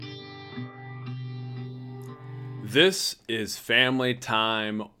This is Family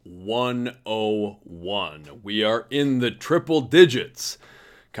Time 101. We are in the triple digits.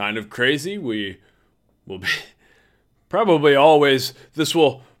 Kind of crazy. We will be this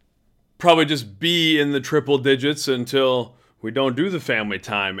will probably just be in the triple digits until we don't do the family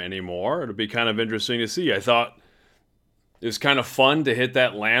time anymore. It'll be kind of interesting to see. I thought it was kind of fun to hit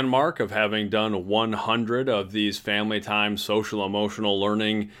that landmark of having done 100 of these family time social emotional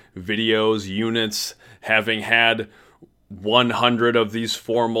learning videos, units, having had 100 of these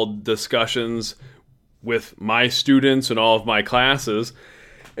formal discussions with my students and all of my classes.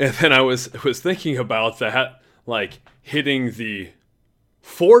 And then I was thinking about that, like hitting the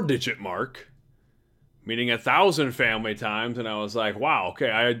 4-digit mark, meaning 1,000 family times. And I was like, wow,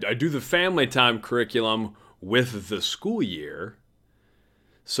 okay, I do the family time curriculum with the school year.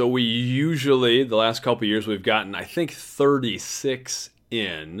 So we usually, the last couple of years, we've gotten, I think, 36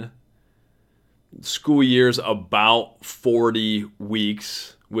 in. School year's about 40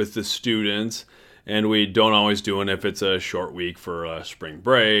 weeks with the students, and we don't always do it if it's a short week for a spring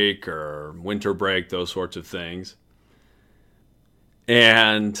break or winter break, those sorts of things.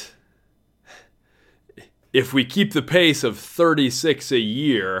 And if we keep the pace of 36 a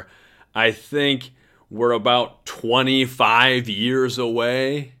year, I think we're about 25 years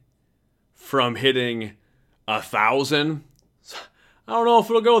away from hitting 1,000. I don't know if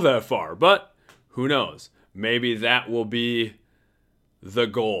it'll go that far, but who knows? Maybe that will be the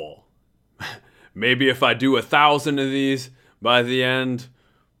goal. Maybe if I do 1,000 of these by the end,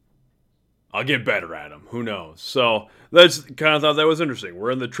 I'll get better at them. Who knows? So that's kind of thought that was interesting.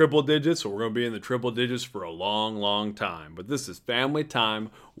 We're in the triple digits, so we're going to be in the triple digits for a long, long time. But this is Family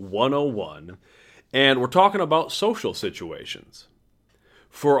Time 101. And we're talking about social situations.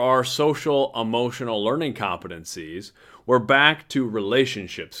 For our social emotional learning competencies, we're back to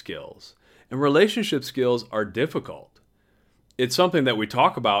relationship skills. And relationship skills are difficult. It's something that we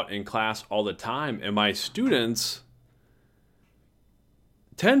talk about in class all the time, and my students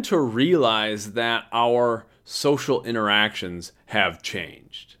tend to realize that our social interactions have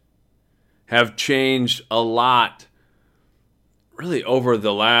changed a lot, really over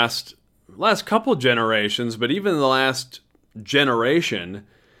the last couple generations, but even the last generation,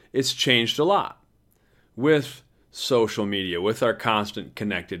 it's changed a lot with social media, with our constant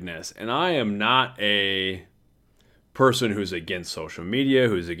connectedness. And I am not a person who's against social media,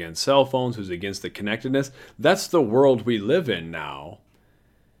 who's against cell phones, who's against the connectedness. That's the world we live in now.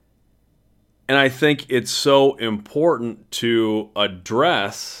 And I think it's so important to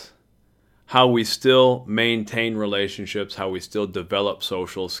address how we still maintain relationships, how we still develop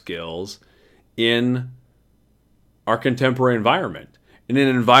social skills in our contemporary environment. In an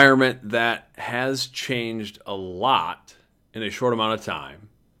environment that has changed a lot in a short amount of time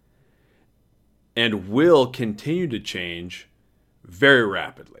and will continue to change very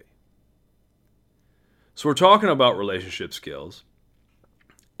rapidly. So we're talking about relationship skills.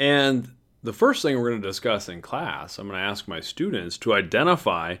 And the first thing we're going to discuss in class, I'm going to ask my students to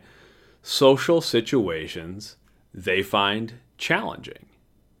identify social situations they find challenging.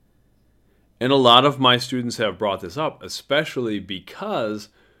 And a lot of my students have brought this up, especially because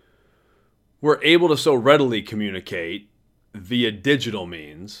we're able to so readily communicate via digital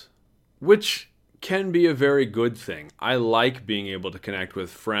means, which can be a very good thing. I like being able to connect with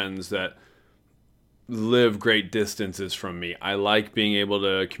friends that live great distances from me. I like being able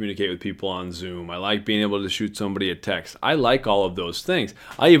to communicate with people on Zoom. I like being able to shoot somebody a text. I like all of those things.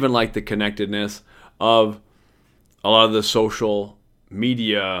 I even like the connectedness of a lot of the social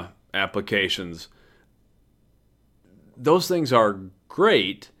media applications. Those things are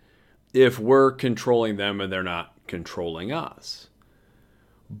great if we're controlling them and they're not controlling us.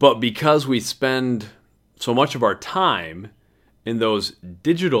 But because we spend so much of our time in those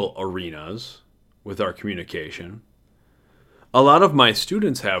digital arenas with our communication, a lot of my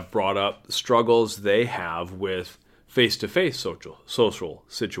students have brought up struggles they have with face-to-face social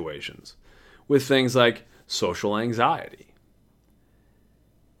situations, with things like social anxiety.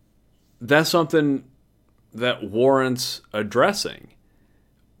 That's something that warrants addressing.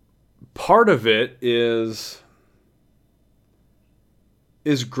 Part of it is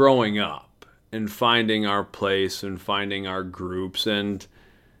growing up and finding our place and finding our groups, and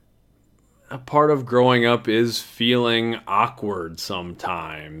a part of growing up is feeling awkward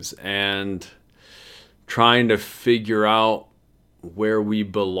sometimes and trying to figure out where we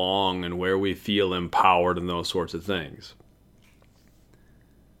belong and where we feel empowered and those sorts of things.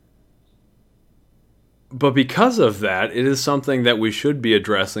 But because of that, it is something that we should be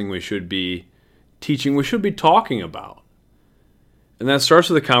addressing, we should be teaching, we should be talking about. And that starts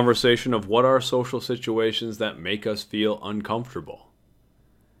with a conversation of what are social situations that make us feel uncomfortable.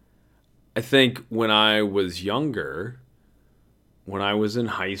 I think when I was younger, when I was in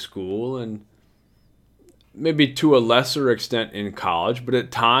high school and maybe to a lesser extent in college, but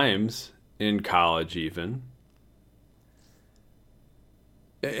at times in college even,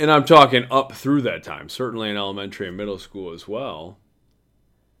 and I'm talking up through that time, certainly in elementary and middle school as well,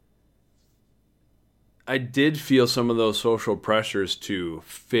 I did feel some of those social pressures to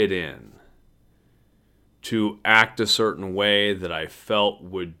fit in, to act a certain way that I felt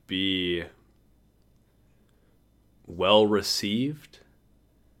would be well received,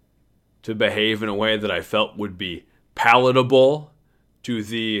 to behave in a way that I felt would be palatable to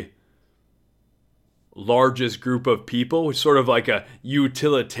the largest group of people, which is sort of like a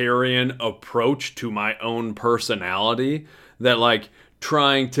utilitarian approach to my own personality, that like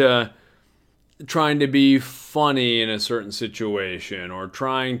trying to be funny in a certain situation or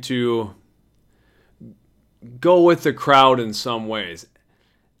trying to go with the crowd in some ways.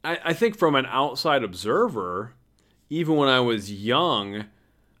 I think from an outside observer, even when I was young,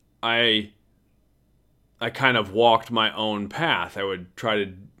 I kind of walked my own path. I would try to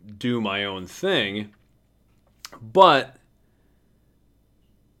do my own thing. But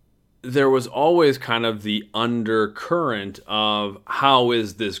there was always kind of the undercurrent of how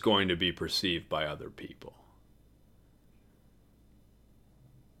is this going to be perceived by other people.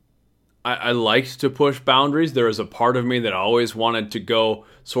 I liked to push boundaries. There was a part of me that always wanted to go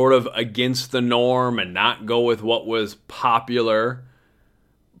sort of against the norm and not go with what was popular.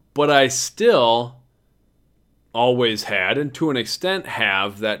 But I still always had, and to an extent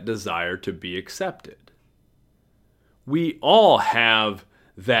have, that desire to be accepted. We all have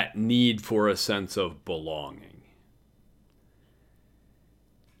that need for a sense of belonging.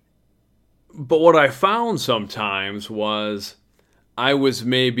 But what I found sometimes was I was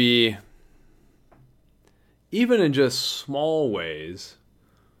maybe, even in just small ways,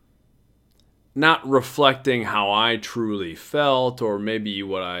 not reflecting how I truly felt or maybe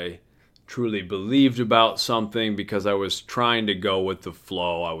what I truly believed about something because I was trying to go with the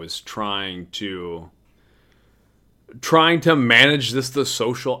flow. I was trying to manage the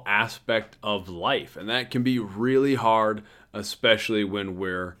social aspect of life. And that can be really hard, especially when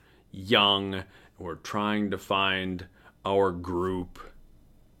we're young and we're trying to find our group.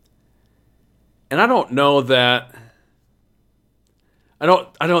 And I don't know that, I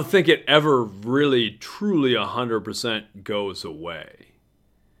don't think it ever really truly 100% goes away.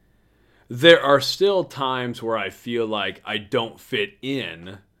 There are still times where I feel like I don't fit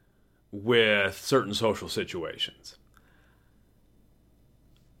in with certain social situations.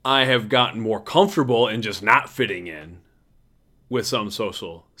 I have gotten more comfortable in just not fitting in with some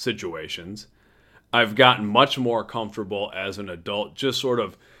social situations. I've gotten much more comfortable as an adult just sort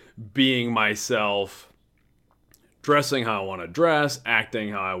of being myself, dressing how I want to dress,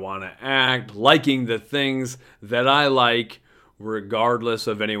 acting how I want to act, liking the things that I like, regardless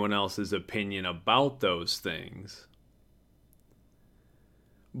of anyone else's opinion about those things.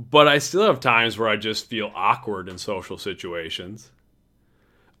 But I still have times where I just feel awkward in social situations.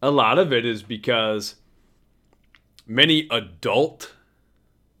 A lot of it is because many adult,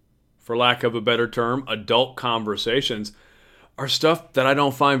 for lack of a better term, adult conversations are stuff that I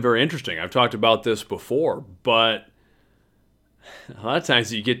don't find very interesting. I've talked about this before, but a lot of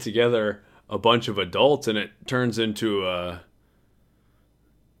times you get together a bunch of adults and it turns into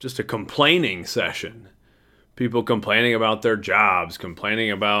just a complaining session. People complaining about their jobs,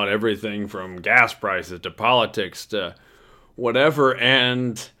 complaining about everything from gas prices to politics to whatever,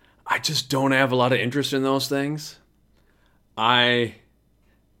 and I just don't have a lot of interest in those things. I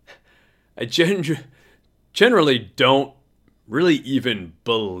generally don't really even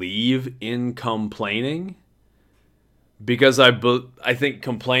believe in complaining because I think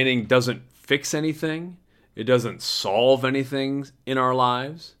complaining doesn't fix anything. It doesn't solve anything in our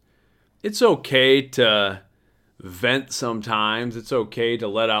lives. It's okay to vent sometimes. It's okay to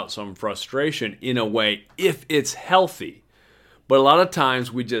let out some frustration in a way if it's healthy. But a lot of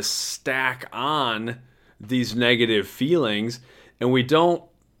times we just stack on these negative feelings and we're not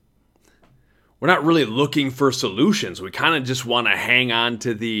really looking for solutions. We kind of just want to hang on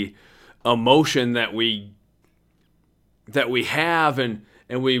to the emotion that we have and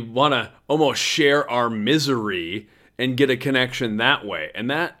we want to almost share our misery and get a connection that way.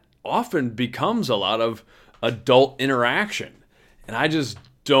 And that often becomes a lot of adult interaction. And I just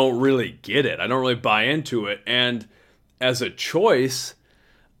don't really get it. I don't really buy into it. And as a choice,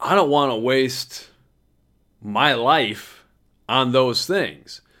 I don't want to waste my life on those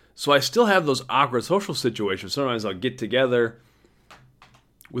things. So I still have those awkward social situations. Sometimes I'll get together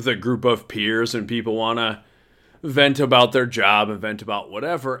with a group of peers and people want to vent about their job and vent about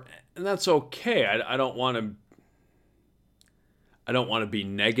whatever, and that's okay. I don't want to be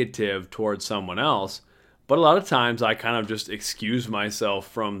negative towards someone else, but a lot of times I kind of just excuse myself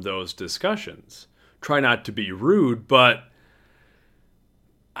from those discussions. Try not to be rude, but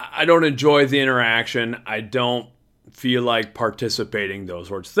I don't enjoy the interaction. I don't feel like participating, those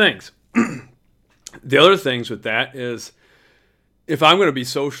sorts of things. The other things with that is, if I'm going to be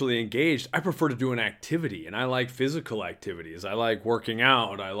socially engaged, I prefer to do an activity, and I like physical activities. I like working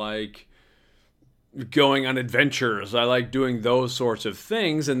out. I like going on adventures. I like doing those sorts of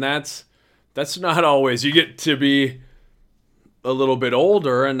things, and that's not always. You get to be a little bit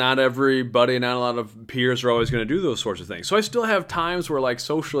older, and not everybody, not a lot of peers are always going to do those sorts of things. So I still have times where, like,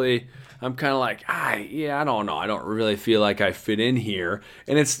 socially, I'm kind of like, I don't know. I don't really feel like I fit in here.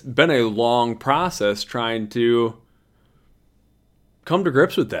 And it's been a long process trying to come to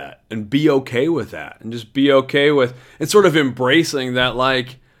grips with that and be okay with that, and just be okay with, and sort of embracing that,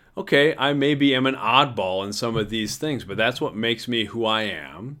 like, okay, I maybe am an oddball in some of these things, but that's what makes me who I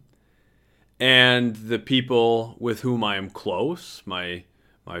am. And the people with whom I am close, my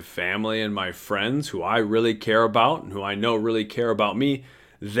family and my friends who I really care about and who I know really care about me,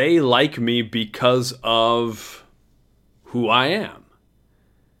 they like me because of who I am.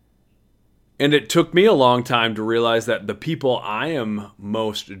 And it took me a long time to realize that the people I am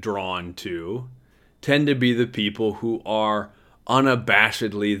most drawn to tend to be the people who are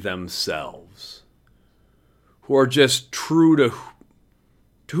unabashedly themselves, who are just true to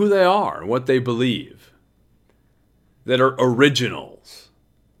who they are and what they believe, that are originals.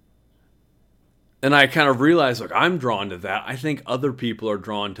 And I kind of realized, look, I'm drawn to that. I think other people are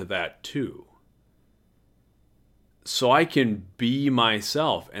drawn to that too. So I can be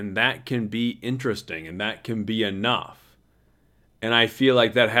myself, and that can be interesting, and that can be enough. And I feel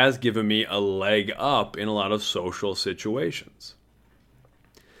like that has given me a leg up in a lot of social situations.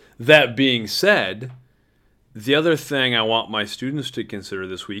 That being said, the other thing I want my students to consider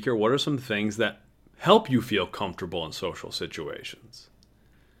this week are, what are some things that help you feel comfortable in social situations?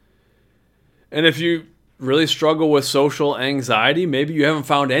 And if you really struggle with social anxiety, maybe you haven't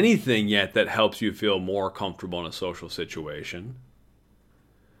found anything yet that helps you feel more comfortable in a social situation.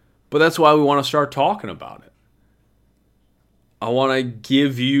 But that's why we want to start talking about it. I want to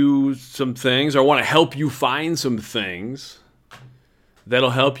give you some things, or I want to help you find some things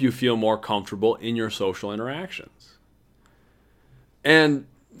that'll help you feel more comfortable in your social interactions. And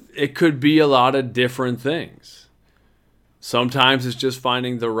it could be a lot of different things. Sometimes it's just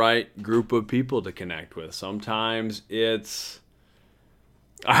finding the right group of people to connect with. Sometimes it's,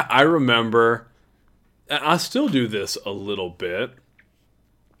 I remember, and I still do this a little bit,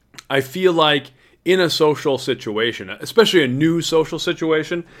 I feel like in a social situation, especially a new social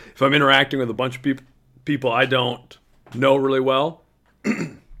situation, if I'm interacting with a bunch of people I don't know really well,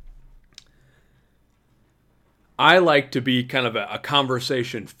 I like to be kind of a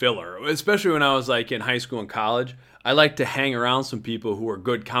conversation filler, especially when I was like in high school and college. I like to hang around some people who are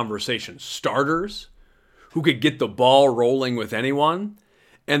good conversation starters, who could get the ball rolling with anyone.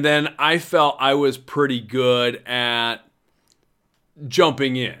 And then I felt I was pretty good at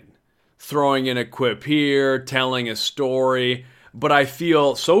jumping in, throwing in a quip here, telling a story. But I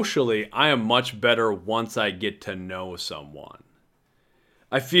feel socially I am much better once I get to know someone.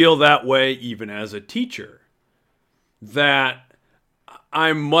 I feel that way even as a teacher, that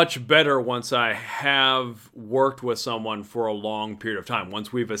I'm much better once I have worked with someone for a long period of time,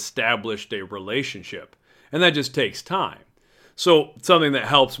 once we've established a relationship. And that just takes time. So something that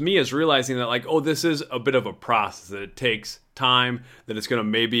helps me is realizing that, like, oh, this is a bit of a process, that it takes time, that it's going to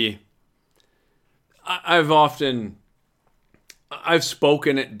maybe... I've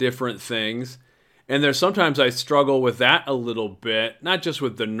spoken at different things, and there's sometimes I struggle with that a little bit, not just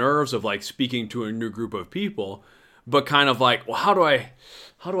with the nerves of like speaking to a new group of people, but kind of like, well, how do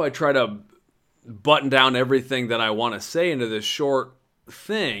I try to button down everything that I want to say into this short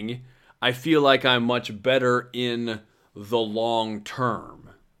thing? I feel like I'm much better in the long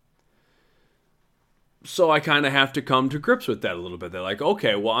term. So I kind of have to come to grips with that a little bit. They're like,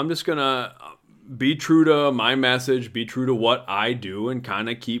 okay, well, I'm just going to be true to my message, be true to what I do, and kind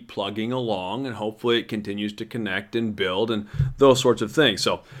of keep plugging along, and hopefully it continues to connect and build and those sorts of things.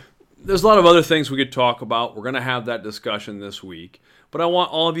 So there's a lot of other things we could talk about. We're going to have that discussion this week. But I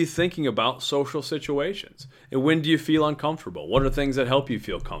want all of you thinking about social situations. And when do you feel uncomfortable? What are things that help you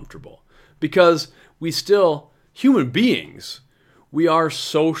feel comfortable? Because we still, human beings, we are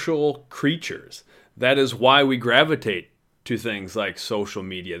social creatures. That is why we gravitate to things like social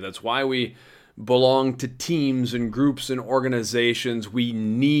media. That's why we belong to teams and groups and organizations, we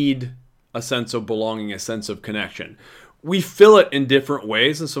need a sense of belonging, a sense of connection. We fill it in different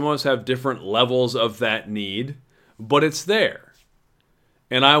ways, and some of us have different levels of that need, but it's there.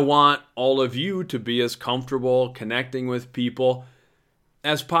 And I want all of you to be as comfortable connecting with people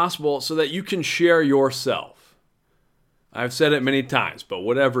as possible so that you can share yourself. I've said it many times, but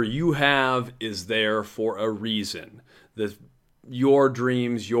whatever you have is there for a reason. Your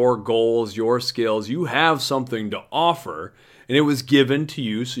dreams, your goals, your skills, you have something to offer, and it was given to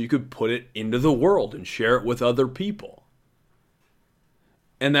you so you could put it into the world and share it with other people.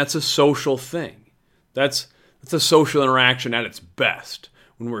 And that's a social thing. That's a social interaction at its best,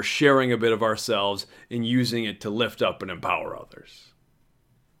 when we're sharing a bit of ourselves and using it to lift up and empower others.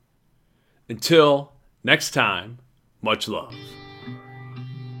 Until next time, much love.